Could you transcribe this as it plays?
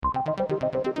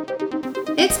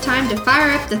It's time to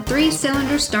fire up the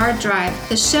three-cylinder Star Drive,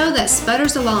 the show that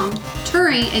sputters along,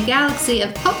 touring a galaxy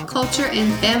of pop culture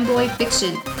and fanboy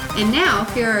fiction. And now,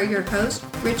 here are your hosts,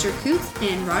 Richard Coots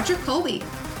and Roger Colby.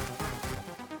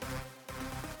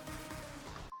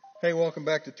 Hey, welcome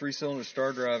back to Three Cylinder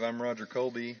Star Drive. I'm Roger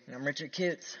Colby. And I'm Richard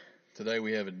Coots. Today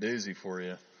we have a doozy for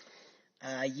you.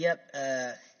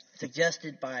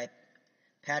 Suggested by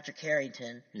Patrick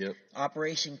Harrington. Yep.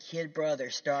 Operation Kid Brother,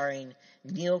 starring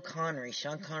Neil Connery,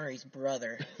 Sean Connery's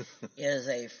brother, is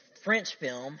a French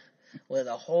film with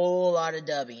a whole lot of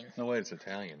dubbing. No, wait, it's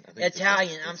Italian.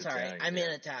 Italian. I'm it's sorry. Italian, I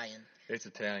meant Italian. It's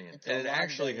Italian. It's and it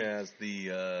actually dubbing. has the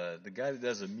guy that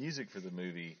does the music for the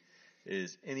movie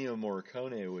is Ennio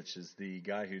Morricone, which is the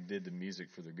guy who did the music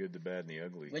for The Good, the Bad, and the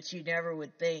Ugly. Which you never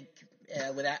would think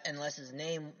unless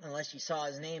you saw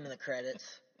his name in the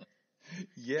credits.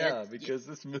 Yeah, because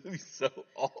this movie's so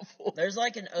awful. There's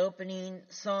like an opening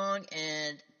song,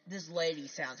 and this lady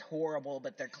sounds horrible,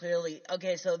 but they're clearly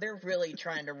okay. So they're really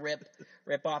trying to rip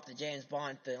off the James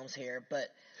Bond films here, but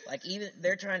like even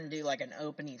they're trying to do like an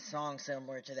opening song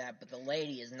similar to that. But the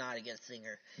lady is not a good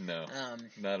singer. No,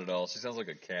 not at all. She sounds like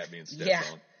a cat being stepped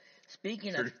on.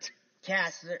 Speaking of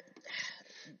cats,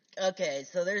 okay,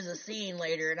 so there's a scene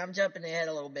later, and I'm jumping ahead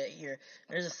a little bit here.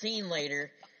 There's a scene later.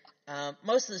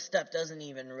 Most of the stuff doesn't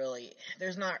even really,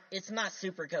 it's not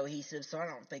super cohesive, so I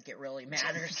don't think it really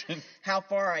matters how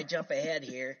far I jump ahead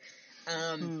here.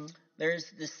 There's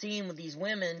the scene with these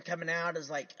women coming out as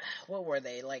like, what were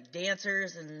they, like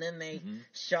dancers, and then they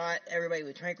shot everybody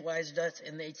with tranquilizer darts,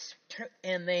 and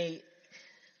they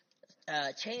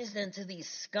changed into these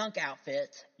skunk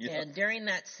outfits, and during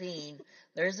that scene,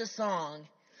 there's a song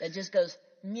that just goes,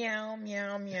 meow,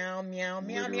 meow, meow, meow,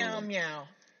 meow, meow, meow.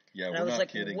 Yeah, and we're I was not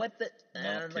like, kidding. what the?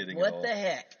 Not kidding what at all. the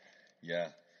heck? Yeah,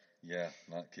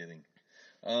 not kidding.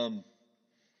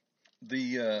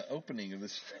 The opening of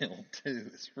this film too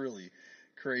is really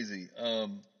crazy.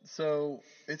 So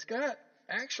it's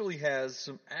actually has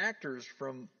some actors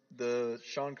from the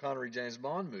Sean Connery James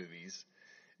Bond movies.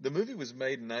 The movie was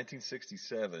made in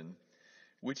 1967,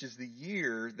 which is the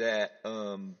year that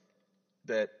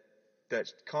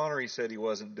Connery said he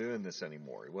wasn't doing this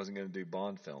anymore. He wasn't going to do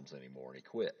Bond films anymore, and he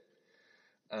quit.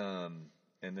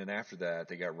 And then after that,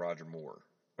 they got Roger Moore.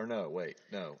 Or no.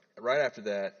 Right after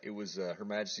that, it was Her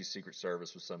Majesty's Secret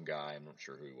Service with some guy. I'm not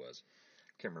sure who he was.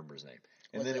 Can't remember his name.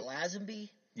 And Was then it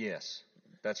Lazenby? Yes,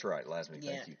 that's right, Lazenby.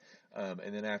 Yeah. Thank you.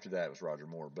 And then after that, it was Roger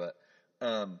Moore. But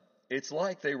it's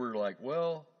like they were like,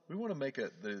 well, we want to make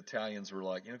the Italians were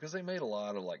like, because they made a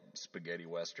lot of like spaghetti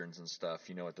westerns and stuff,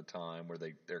 at the time where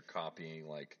they're copying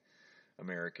like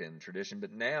American tradition.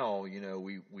 But now,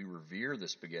 we revere the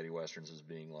spaghetti westerns as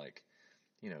being like,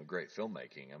 great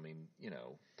filmmaking. I mean,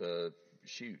 Good,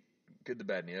 the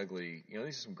Bad, and the Ugly, these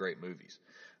are some great movies.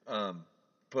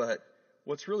 But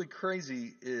what's really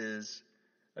crazy is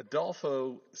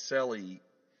Adolfo Celli,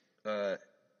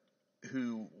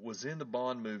 who was in the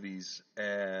Bond movies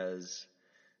as,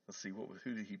 let's see,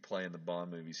 who did he play in the Bond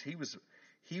movies? He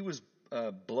was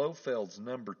Blofeld's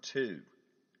number 2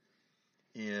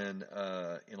 in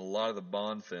a lot of the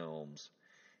Bond films,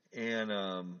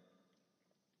 and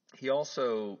he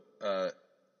also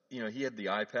he had the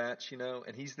eye patch,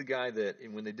 and he's the guy that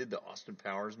when they did the Austin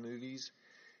Powers movies,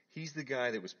 he's the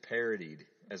guy that was parodied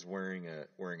as wearing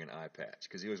an eye patch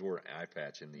because he always wore an eye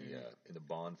patch in the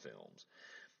Bond films.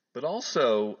 But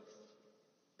also,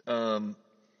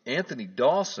 Anthony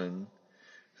Dawson,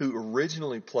 who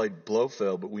originally played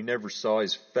Blofeld, but we never saw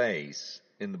his face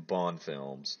in the Bond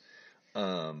films,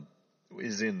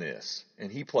 is in this, and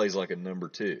he plays like a number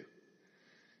 2.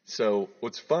 So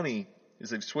what's funny is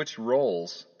they've switched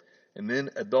roles, and then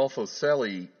Adolfo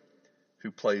Celli,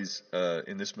 who plays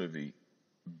in this movie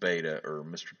Beta or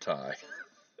Mr. Ty,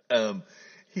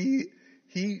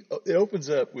 it opens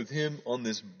up with him on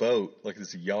this boat, like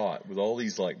this yacht, with all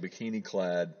these like bikini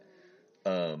clad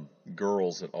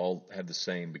girls that all have the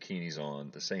same bikinis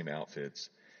on, the same outfits.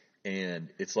 And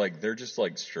it's like they're just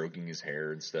like stroking his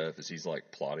hair and stuff as he's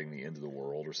like plotting the end of the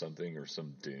world or something, or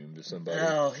some doom to somebody.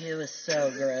 Oh, it was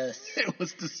so gross. It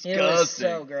was disgusting. It was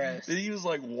so gross. He was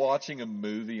like watching a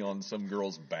movie on some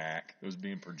girl's back. It was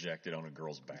being projected on a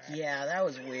girl's back. Yeah, that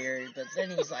was weird. But then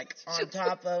he's like on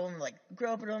top of them, like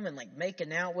groping them and like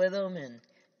making out with them, and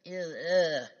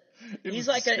he's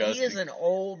like he is an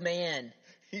old man.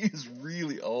 He is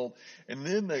really old. And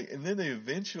then they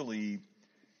eventually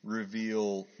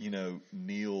reveal,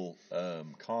 Neil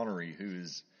Connery, who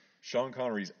is Sean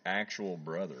Connery's actual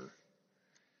brother,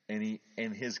 and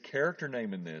his character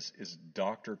name in this is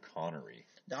Dr. Connery.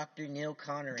 Dr. Neil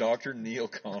Connery. Dr. Neil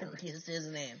Connery. Is his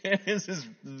name. Is his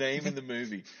name in the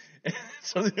movie.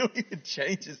 So they don't even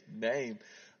change his name.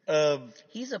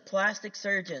 He's a plastic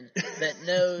surgeon that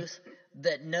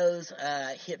knows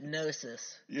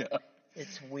hypnosis. Yeah.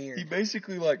 It's weird. He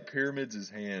basically like pyramids his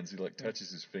hands. He like touches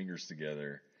his fingers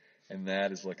together, and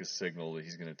that is like a signal that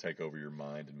he's going to take over your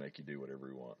mind and make you do whatever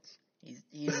he wants.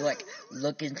 He's like,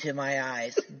 look into my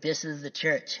eyes. This is the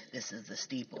church. This is the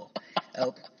steeple.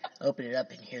 Open it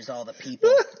up and here's all the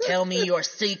people. Tell me your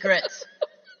secrets.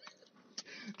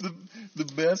 The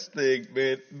best thing,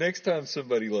 man, next time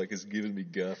somebody like is giving me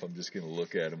guff, I'm just going to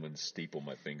look at him and steeple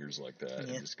my fingers like that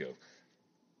and just go,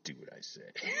 do what I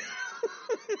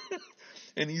say.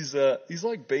 And he's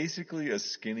like basically a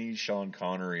skinny Sean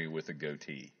Connery with a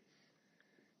goatee.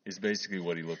 Is basically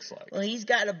what he looks like. Well, he's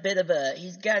got a bit of a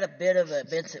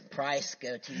Vincent Price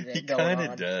goatee going on. He kind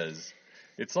of does.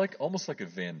 It's like almost like a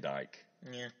Van Dyke.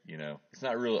 Yeah. You know, it's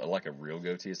not really like a real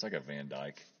goatee. It's like a Van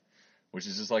Dyke, which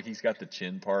is just like he's got the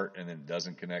chin part and then it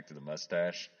doesn't connect to the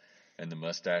mustache, and the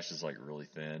mustache is like really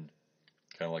thin,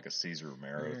 kind of like a Cesar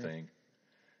Romero thing.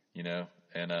 You know,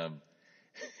 and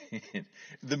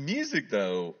the music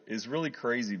though is really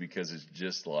crazy because it's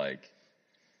just like.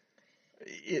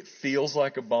 It feels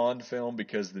like a Bond film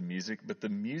because of the music, but the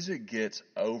music gets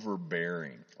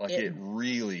overbearing. Like it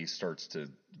really starts to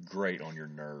grate on your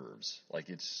nerves. Like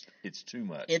it's too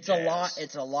much. It's jazz.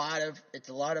 It's a lot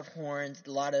of horns,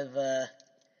 a lot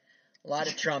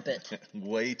of trumpet.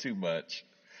 Way too much.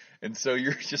 And so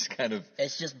you're just kind of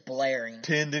it's just blaring.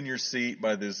 Pinned in your seat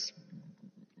by this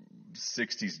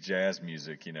 60s jazz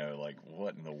music, you know, like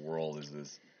what in the world is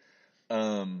this?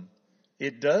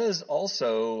 It does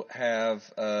also have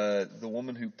the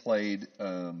woman who played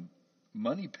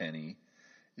Moneypenny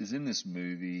is in this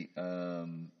movie.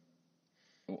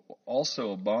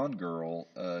 Also a Bond girl.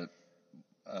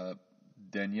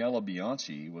 Daniela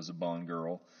Bianchi was a Bond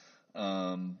girl.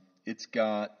 It's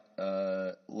got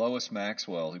Lois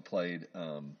Maxwell who played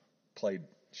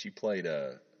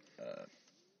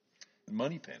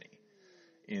Moneypenny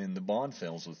in the Bond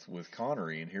films with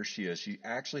Connery, and here she is. She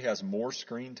actually has more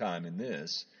screen time in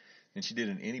this than she did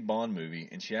in any Bond movie,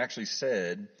 and she actually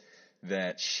said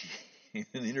that in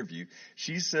an interview,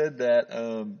 she said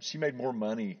that she made more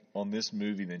money on this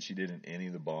movie than she did in any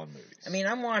of the Bond movies. I mean,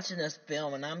 I'm watching this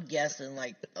film, and I'm guessing,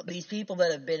 like, these people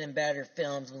that have been in better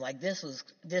films, like, this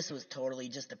was totally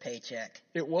just a paycheck.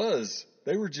 It was.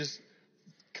 They were just,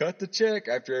 cut the check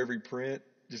after every print,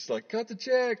 just like, cut the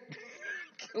check.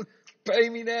 Pay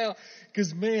me now,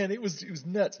 because man, it was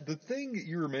nuts. The thing that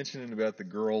you were mentioning about the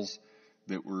girls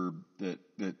that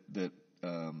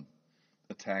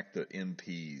attacked the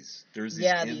MPs. There's these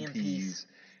MPs,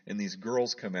 and these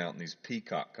girls come out in these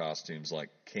peacock costumes like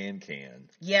Can.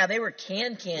 Yeah, they were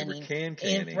can-canning.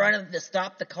 In front of to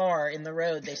stop the car in the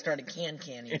road. They started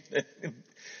can-canning.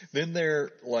 Then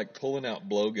they're like pulling out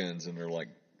blowguns and they're like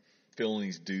filling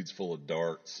these dudes full of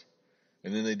darts.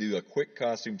 And then they do a quick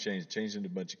costume change into a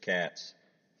bunch of cats,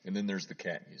 and then there's the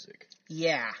cat music.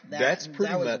 Yeah, that's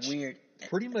pretty much weird.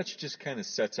 Pretty much just kind of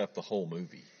sets up the whole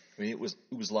movie. I mean, it was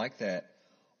like that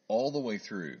all the way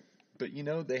through. But you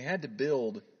know, they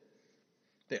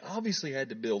obviously had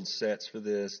to build sets for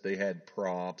this. They had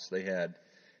props. They had,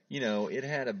 you know, it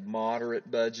had a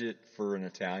moderate budget for an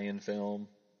Italian film.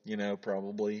 You know,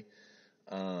 probably.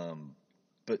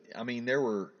 But I mean, there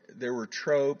were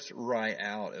tropes right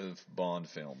out of Bond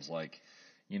films, like,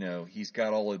 you know, he's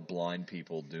got all the blind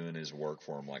people doing his work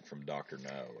for him, like from Dr.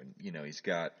 No, and you know, he's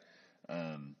got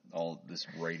all this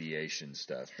radiation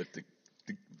stuff. But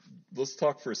let's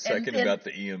talk for a second about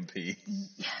the EMP.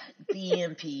 The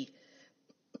EMP.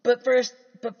 But first,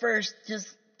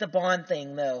 just the Bond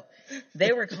thing though.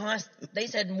 They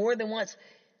said more than once,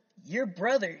 your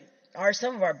brother are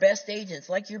some of our best agents,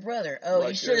 like your brother. Oh,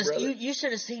 like you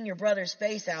should have seen your brother's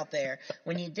face out there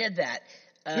when you did that.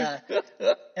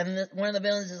 And one of the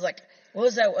villains is like, what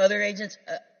was that? Other agents?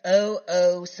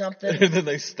 Something. And then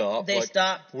they stop. They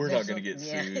stop. We're not going to get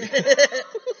sued.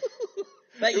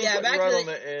 But yeah, back right on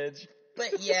the edge.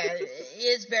 But yeah,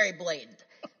 it's very blatant.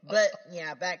 But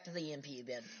yeah, back to the EMP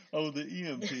then. Oh, the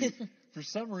EMP. For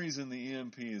some reason, the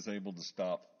EMP is able to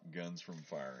stop guns from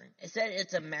firing. It said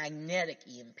it's a magnetic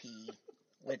EMP,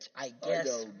 which I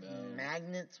guess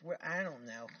magnets were. I don't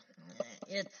know.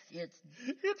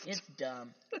 It's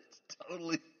dumb. It's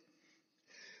totally.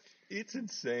 It's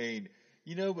insane.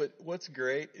 You know, but what's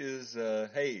great is,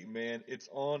 hey man, it's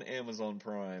on Amazon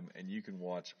Prime, and you can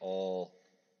watch all.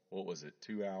 What was it?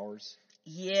 2 hours?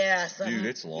 Yeah, dude,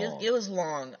 it's long. It was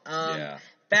long. Yeah. In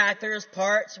fact, there's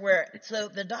parts where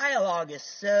the dialogue is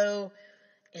so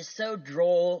is so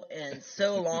droll and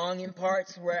so long in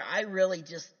parts where I really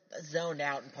just zoned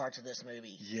out in parts of this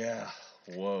movie. Yeah.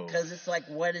 Whoa. Because it's like,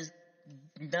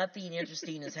 nothing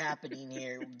interesting is happening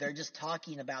here. They're just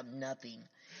talking about nothing.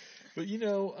 But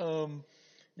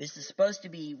this is supposed to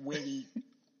be witty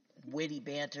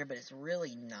banter, but it's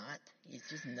really not. It's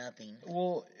just nothing.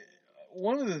 Well,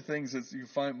 one of the things that you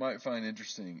might find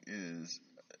interesting is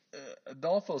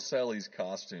Adolfo Celi's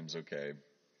costumes. Okay,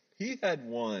 he had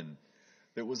one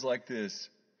that was like this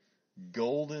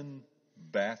golden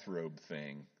bathrobe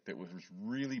thing that was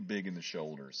really big in the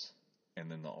shoulders and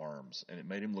then the arms, and it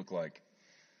made him look like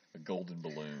a golden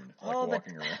balloon,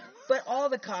 walking around. But all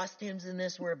the costumes in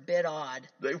this were a bit odd.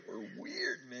 They were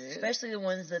weird, man. Especially the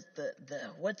ones that the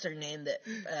what's her name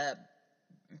that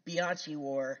Bianchi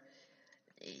wore.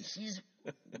 She's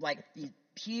like these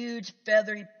huge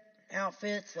feathery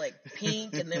outfits, like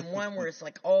pink, and then one where it's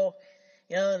like all,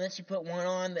 and then she put one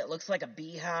on that looks like a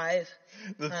beehive.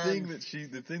 The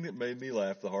thing that made me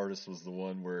laugh the hardest was the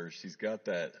one where she's got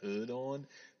that hood on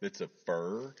that's a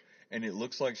fur, and it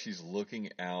looks like she's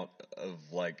looking out of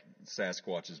like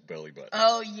Sasquatch's belly button.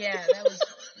 Oh yeah, that was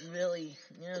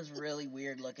really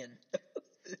weird looking.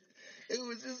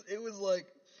 It was like,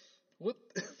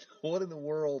 what in the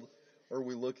world are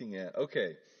we looking at?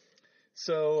 Okay,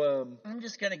 so I'm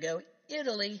just gonna go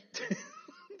Italy.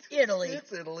 Italy.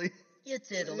 It's Italy.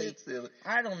 It's Italy. It's Italy.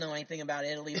 I don't know anything about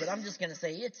Italy, but I'm just gonna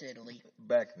say it's Italy.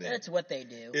 Back then, that's what they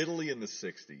do. Italy in the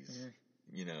 '60s.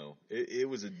 Mm-hmm. It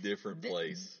was a different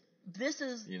place. This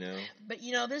is, but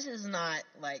this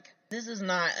is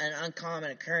not an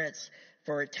uncommon occurrence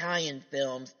for Italian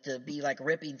films to be like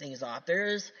ripping things off.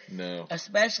 No,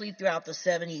 especially throughout the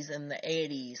 70s and the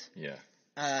 80s.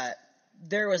 Yeah.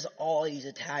 There was all these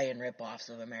Italian rip-offs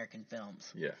of American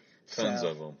films. Yeah, tons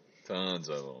of them.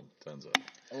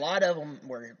 A lot of them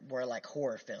were like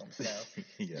horror films, though.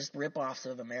 Yeah. Just rip-offs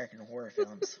of American horror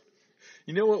films.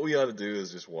 You know what we ought to do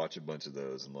is just watch a bunch of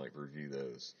those and like review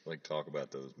those, like talk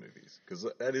about those movies, because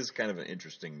that is kind of an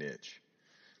interesting niche.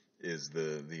 Is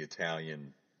the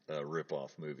Italian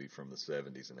rip-off movie from the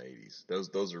 70s and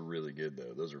 80s? Those are really good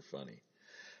though. Those are funny.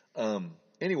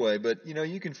 Anyway, but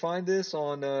you can find this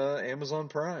on Amazon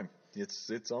Prime.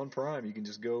 It's on Prime. You can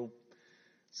just go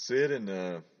sit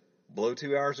and blow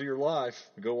 2 hours of your life.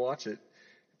 Go watch it.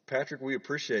 Patrick, we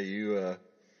appreciate you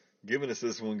giving us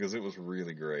this one because it was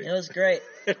really great. It was great.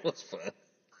 It was fun.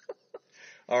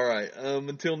 All right.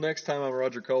 Until next time, I'm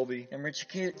Roger Colby. I'm Richard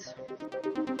Coots.